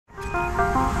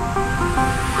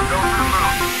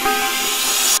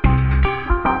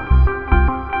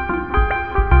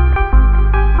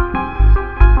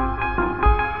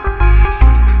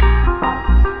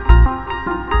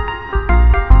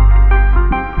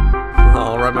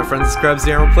friends, it's Krabs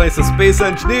here, and we're playing some Space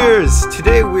Engineers!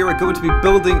 Today we are going to be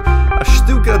building a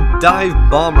Stuka dive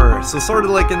bomber, so sort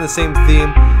of like in the same theme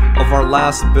of our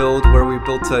last build where we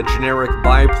built a generic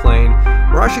biplane.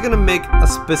 We're actually going to make a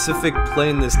specific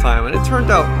plane this time, and it turned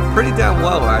out pretty damn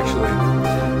well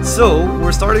actually. So,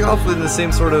 we're starting off with the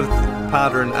same sort of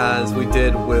pattern as we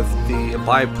did with the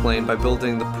biplane by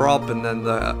building the prop and then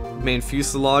the main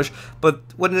fuselage, but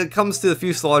when it comes to the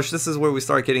fuselage, this is where we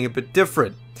start getting a bit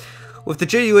different. With the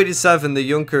Ju-87, the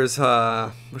Junkers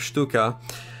Stuka,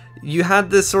 you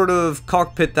had this sort of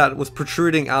cockpit that was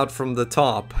protruding out from the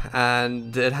top,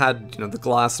 and it had, the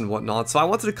glass and whatnot, so I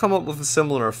wanted to come up with a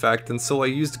similar effect, and so I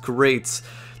used grates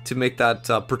to make that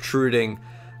protruding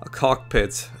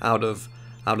cockpit out of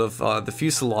the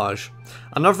fuselage.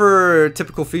 Another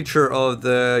typical feature of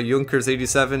the Junkers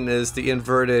 87 is the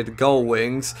inverted gull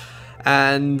wings,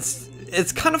 and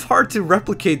it's kind of hard to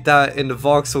replicate that in the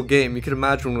voxel game. You can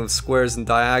imagine with squares and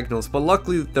diagonals, but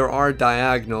luckily there are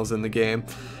diagonals in the game,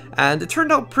 and it turned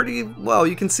out pretty well.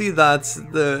 You can see that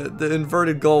the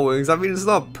inverted gull wings, I mean, it's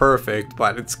not perfect,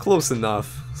 but it's close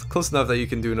enough. It's close enough that you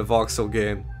can do in a voxel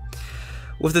game.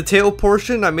 With the tail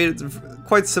portion, I made it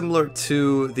quite similar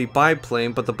to the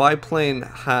biplane, but the biplane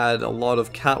had a lot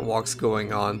of catwalks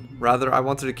going on. Rather, I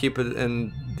wanted to keep it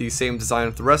in the same design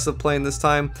of the rest of the plane this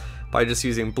time by just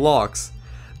using blocks.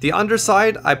 The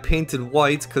underside, I painted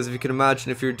white, because if you can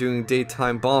imagine, if you're doing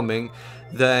daytime bombing,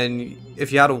 then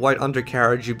if you had a white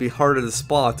undercarriage, you'd be harder to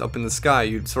spot up in the sky.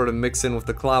 You'd sort of mix in with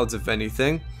the clouds, if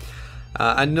anything.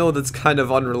 I know that's kind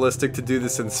of unrealistic to do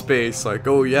this in space, like,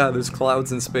 oh yeah, there's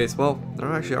clouds in space. Well,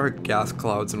 there actually are gas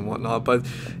clouds and whatnot, but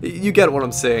you get what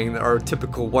I'm saying. There are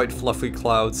typical white fluffy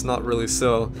clouds, not really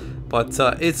so, but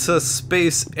it's a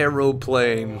space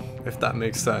aeroplane, if that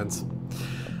makes sense.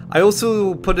 I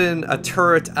also put in a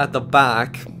turret at the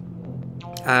back,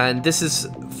 and this is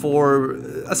for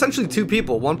essentially two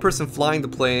people, one person flying the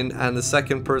plane and the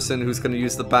second person who's going to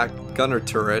use the back gunner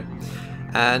turret.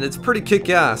 And it's pretty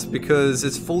kick-ass because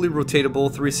it's fully rotatable,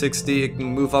 360, it can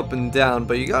move up and down,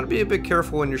 but you gotta be a bit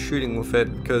careful when you're shooting with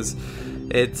it because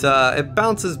it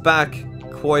bounces back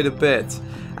quite a bit.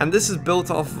 And this is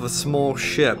built off of a small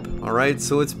ship, alright?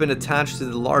 So it's been attached to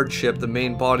the large ship, the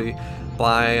main body,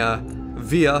 by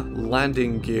via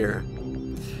landing gear.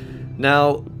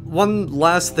 Now, one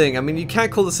last thing, I mean, you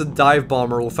can't call this a dive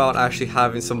bomber without actually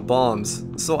having some bombs.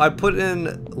 So I put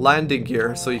in landing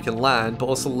gear so you can land, but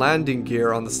also landing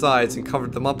gear on the sides and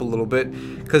covered them up a little bit,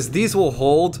 because these will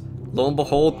hold, lo and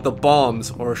behold, the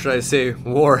bombs, or should I say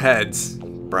warheads.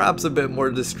 Perhaps a bit more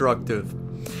destructive.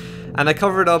 And I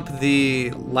covered up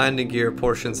the landing gear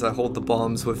portions that hold the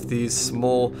bombs with these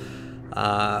small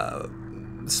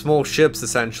ships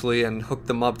essentially, and hooked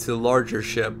them up to the larger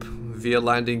ship via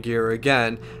landing gear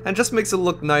again, and just makes it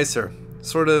look nicer.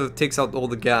 Sort of takes out all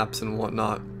the gaps and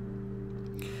whatnot.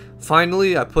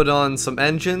 Finally, I put on some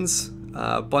engines,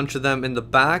 a bunch of them in the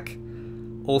back,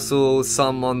 also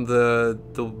some on the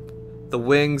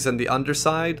wings and the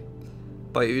underside,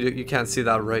 but you can't see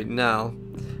that right now.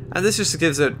 And this just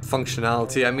gives it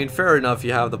functionality. I mean, fair enough,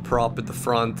 you have the prop at the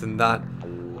front and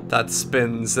that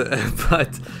spins,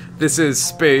 but this is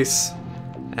space,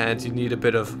 and you need a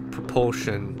bit of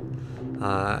propulsion.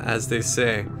 As they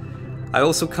say. I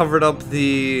also covered up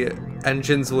the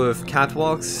engines with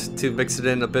catwalks to mix it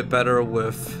in a bit better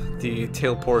with the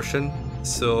tail portion,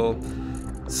 so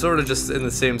sort of just in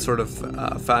the same sort of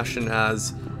fashion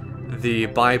as the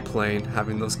biplane,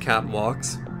 having those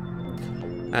catwalks.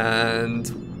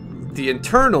 And the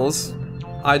internals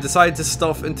I decided to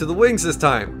stuff into the wings this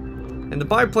time. In the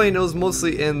biplane it was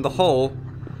mostly in the hull,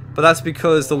 but that's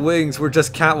because the wings were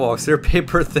just catwalks, they're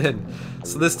paper thin.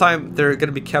 So this time they're going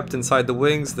to be kept inside the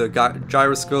wings, the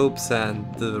gyroscopes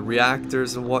and the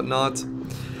reactors and whatnot.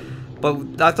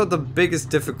 But I thought the biggest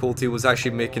difficulty was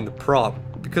actually making the prop,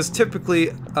 because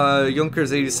typically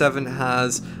Junkers 87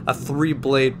 has a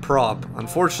 3-blade prop.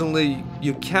 Unfortunately,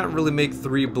 you can't really make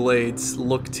 3 blades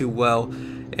look too well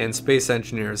in Space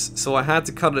Engineers, so I had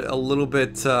to cut it a little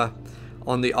bit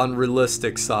on the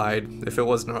unrealistic side, if it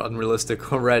wasn't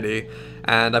unrealistic already,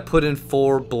 and I put in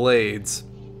 4 blades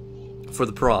for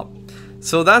the prop.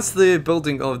 So that's the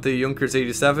building of the Junkers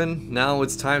 87. Now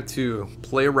it's time to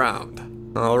play around.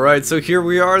 Alright, so here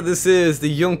we are. This is the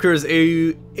Junkers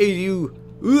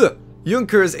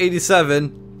Junkers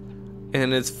 87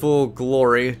 in its full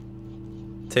glory.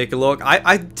 Take a look.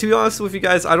 To be honest with you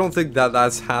guys, I don't think that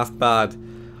that's half bad.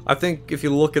 I think if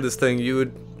you look at this thing, you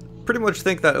would pretty much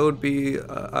think that it would be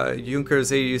a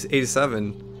Junkers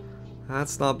 87.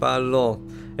 That's not bad at all.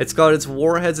 It's got its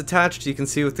warheads attached, you can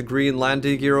see with the green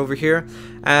landing gear over here.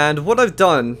 And what I've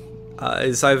done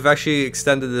is I've actually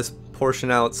extended this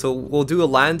portion out. So we'll do a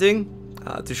landing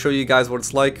to show you guys what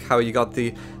it's like, how you got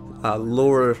the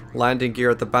lower landing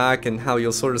gear at the back, and how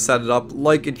you'll sort of set it up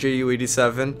like a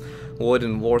Ju-87 would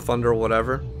in War Thunder or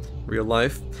whatever, real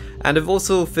life. And I've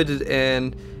also fitted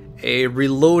in a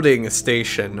reloading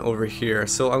station over here,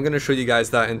 so I'm going to show you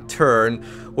guys that in turn.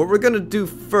 What we're going to do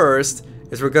first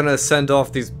is we're going to send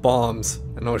off these bombs,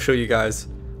 and I'll show you guys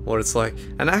what it's like.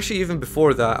 And actually, even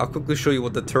before that, I'll quickly show you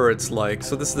what the turret's like.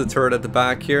 So this is the turret at the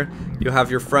back here. You have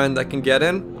your friend that can get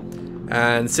in,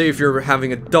 and say if you're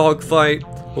having a dogfight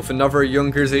with another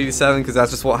Junkers 87, because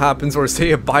that's just what happens, or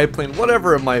say a biplane,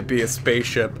 whatever it might be, a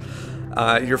spaceship,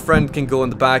 your friend can go in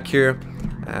the back here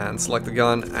and select the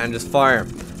gun and just fire.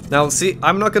 Now see,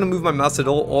 I'm not going to move my mouse at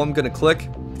all I'm going to click.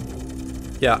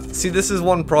 Yeah, see, this is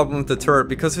one problem with the turret.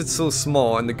 Because it's so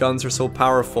small and the guns are so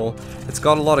powerful, it's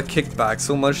got a lot of kickback,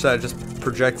 so much that it just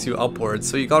projects you upwards.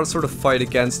 So you gotta sort of fight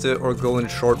against it, or go in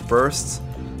short bursts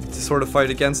to sort of fight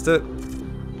against it.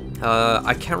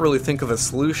 I can't really think of a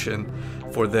solution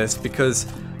for this, because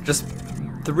just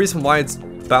the reason why it's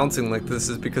bouncing like this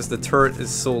is because the turret is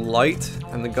so light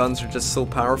and the guns are just so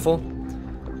powerful.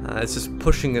 It's just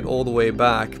pushing it all the way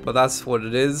back, but that's what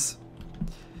it is.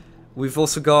 We've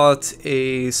also got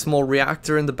a small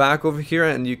reactor in the back over here,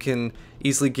 and you can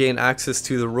easily gain access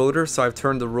to the rotor. So I've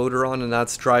turned the rotor on, and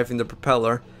that's driving the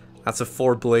propeller. That's a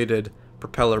 4-bladed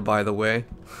propeller, by the way.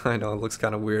 I know it looks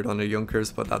kind of weird on the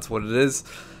Junkers, but that's what it is.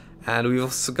 And we've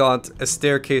also got a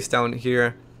staircase down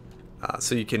here,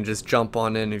 so you can just jump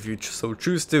on in if you so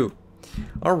choose to.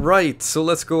 Alright, so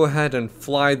let's go ahead and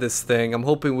fly this thing. I'm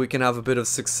hoping we can have a bit of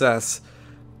success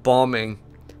bombing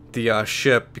the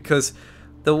ship, because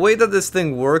the way that this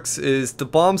thing works is the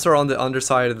bombs are on the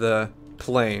underside of the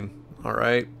plane,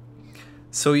 alright?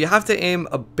 So you have to aim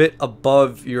a bit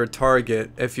above your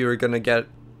target if you're gonna get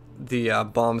the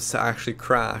bombs to actually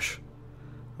crash.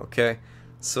 Okay,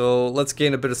 so let's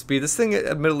gain a bit of speed. This thing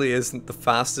admittedly isn't the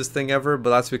fastest thing ever,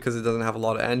 but that's because it doesn't have a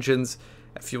lot of engines.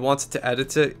 If you wanted to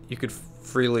edit it, you could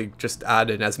freely just add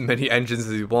in as many engines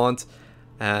as you want.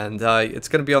 And it's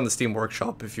gonna be on the Steam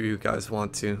Workshop if you guys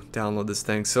want to download this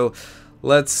thing. So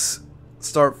let's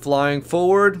start flying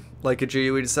forward like a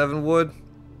Ju-87 would,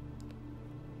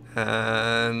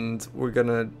 and we're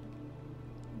gonna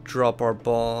drop our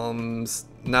bombs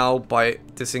now by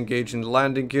disengaging the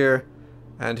landing gear,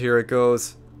 and here it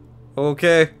goes.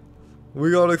 Okay,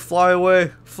 we gotta fly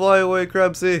away,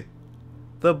 Krebsy.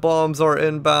 The bombs are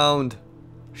inbound.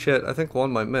 Shit, I think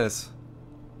one might miss.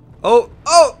 Oh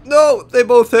no, they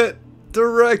both hit.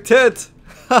 Direct hit.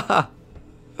 Haha.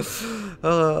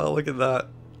 Oh, look at that.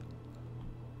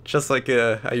 Just like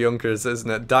a Junkers, isn't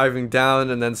it? Diving down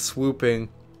and then swooping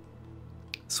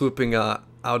out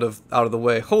of the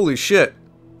way. Holy shit!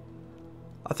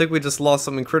 I think we just lost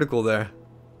something critical there.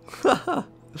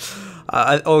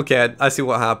 Okay, I see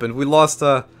what happened. We lost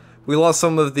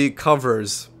some of the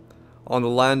covers on the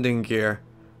landing gear.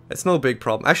 It's no big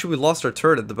problem. Actually, we lost our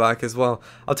turret at the back as well.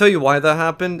 I'll tell you why that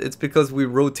happened. It's because we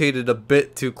rotated a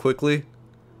bit too quickly.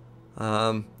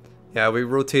 Yeah, we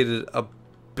rotated a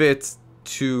bit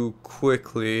too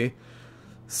quickly,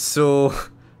 so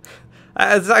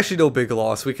it's actually no big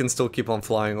loss. We can still keep on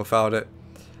flying without it.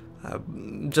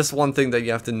 Just one thing that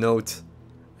you have to note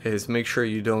is make sure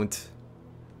you don't,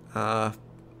 yeah,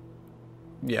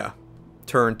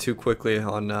 turn too quickly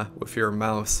on with your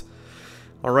mouse.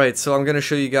 Alright, so I'm going to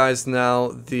show you guys now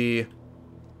the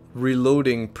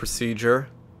reloading procedure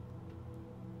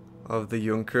of the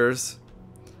Junkers.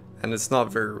 And it's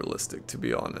not very realistic, to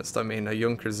be honest. I mean, a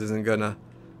Junkers isn't gonna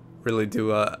really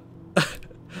do a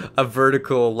a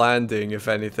vertical landing, if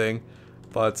anything.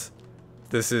 But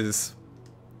this is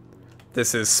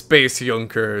space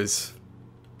Junkers.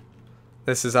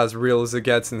 This is as real as it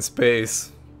gets in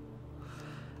space.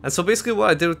 And so basically what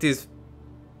I did with these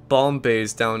bomb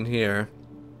bays down here,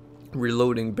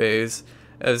 reloading bays,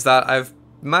 is that I've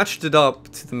matched it up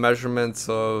to the measurements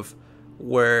of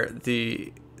where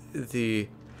the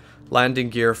landing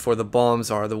gear for the bombs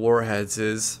are, the warheads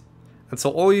is. And so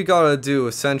all you gotta do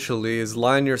essentially is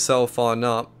line yourself on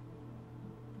up.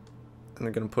 And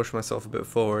I'm gonna push myself a bit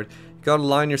forward. You gotta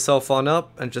line yourself on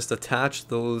up and just attach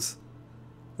those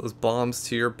bombs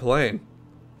to your plane.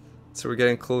 So we're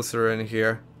getting closer in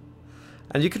here.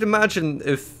 And you could imagine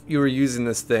if you were using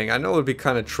this thing, I know it would be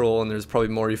kind of troll and there's probably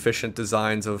more efficient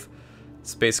designs of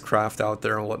spacecraft out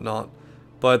there and whatnot.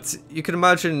 But you can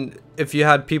imagine if you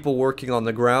had people working on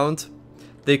the ground,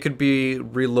 they could be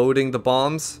reloading the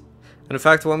bombs. And in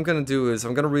fact, what I'm going to do is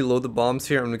I'm going to reload the bombs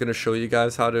here. I'm going to show you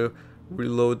guys how to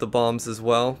reload the bombs as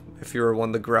well, if you're one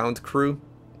of the ground crew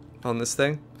on this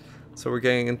thing. So we're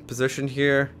getting in position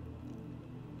here.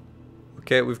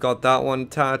 Okay, we've got that one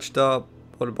attached up.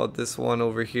 What about this one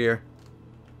over here?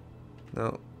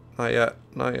 No, not yet,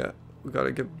 not yet. We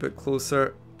gotta get a bit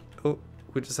closer. Oh,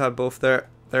 we just had both there.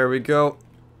 There we go.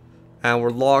 And we're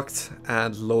locked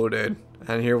and loaded.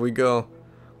 And here we go.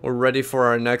 We're ready for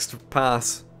our next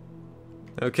pass.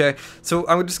 Okay, so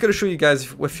I'm just gonna show you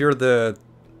guys, if you're the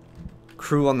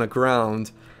crew on the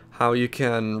ground, how you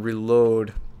can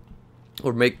reload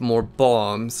or make more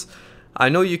bombs. I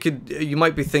know you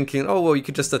might be thinking, oh well, you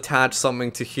could just attach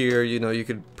something to here, you know, you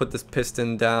could put this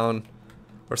piston down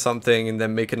or something and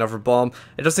then make another bomb.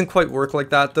 It doesn't quite work like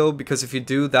that though, because if you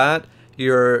do that,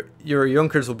 your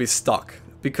Junkers will be stuck,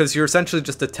 because you're essentially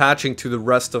just attaching to the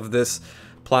rest of this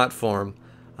platform.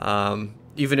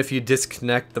 Even if you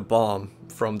disconnect the bomb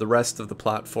from the rest of the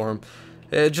platform.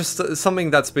 It's just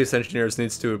something that Space Engineers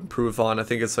needs to improve on. I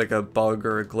think it's like a bug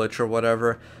or a glitch or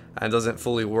whatever, and doesn't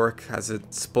fully work as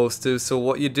it's supposed to. So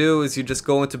what you do is you just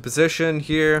go into position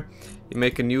here, you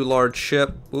make a new large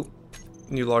ship,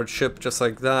 just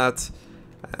like that,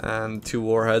 and 2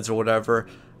 warheads or whatever,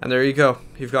 and there you go.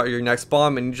 You've got your next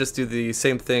bomb, and you just do the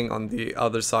same thing on the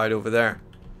other side over there.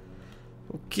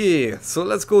 Okay, so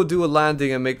let's go do a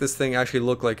landing and make this thing actually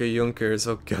look like a Junkers.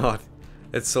 Oh god,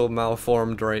 it's so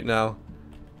malformed right now,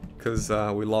 because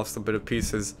we lost a bit of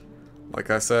pieces. Like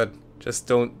I said, just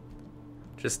don't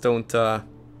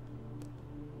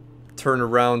turn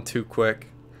around too quick.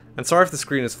 And sorry if the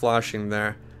screen is flashing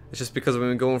there. It's just because when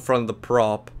we go in front of the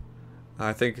prop,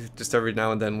 I think just every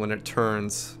now and then when it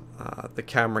turns, the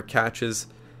camera catches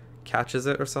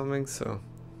it or something. So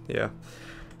yeah.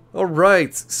 All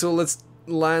right, so let's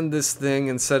land this thing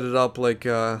and set it up like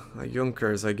a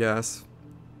Junkers, I guess.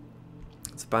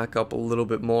 Let's back up a little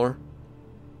bit more.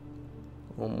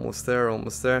 Almost there,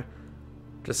 almost there.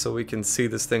 Just so we can see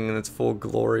this thing in its full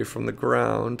glory from the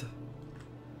ground.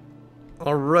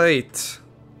 Alright.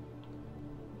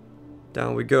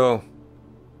 Down we go.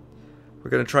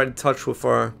 We're going to try to touch with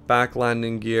our back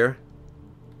landing gear.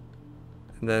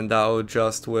 And then that'll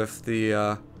adjust with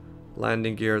the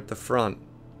landing gear at the front.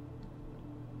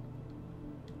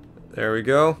 There we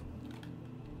go.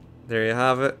 There you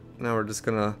have it. Now we're just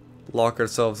going to lock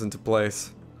ourselves into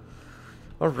place.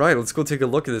 Alright, let's go take a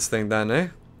look at this thing then, eh?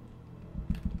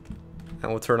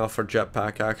 And we'll turn off our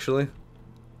jetpack, actually.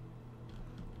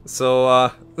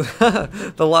 So,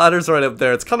 the ladder's right up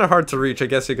there. It's kind of hard to reach. I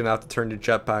guess you're going to have to turn your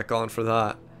jetpack on for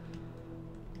that.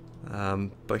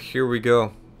 But here we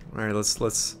go. Alright,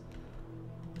 let's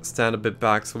stand a bit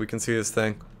back so we can see this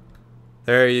thing.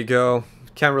 There you go.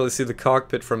 Can't really see the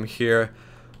cockpit from here.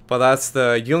 But that's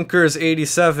the Junkers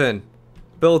 87.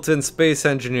 Built-in Space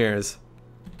Engineers.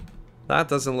 That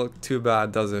doesn't look too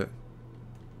bad, does it?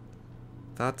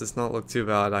 That does not look too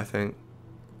bad, I think.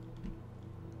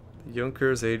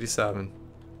 Junkers 87.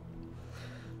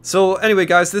 So anyway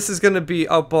guys, this is going to be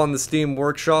up on the Steam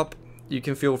Workshop. You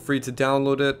can feel free to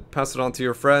download it, pass it on to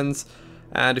your friends,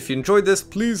 and if you enjoyed this,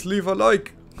 please leave a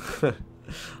like.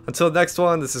 Until next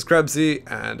one, this is Krebsy,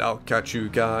 and I'll catch you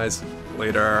guys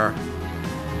later.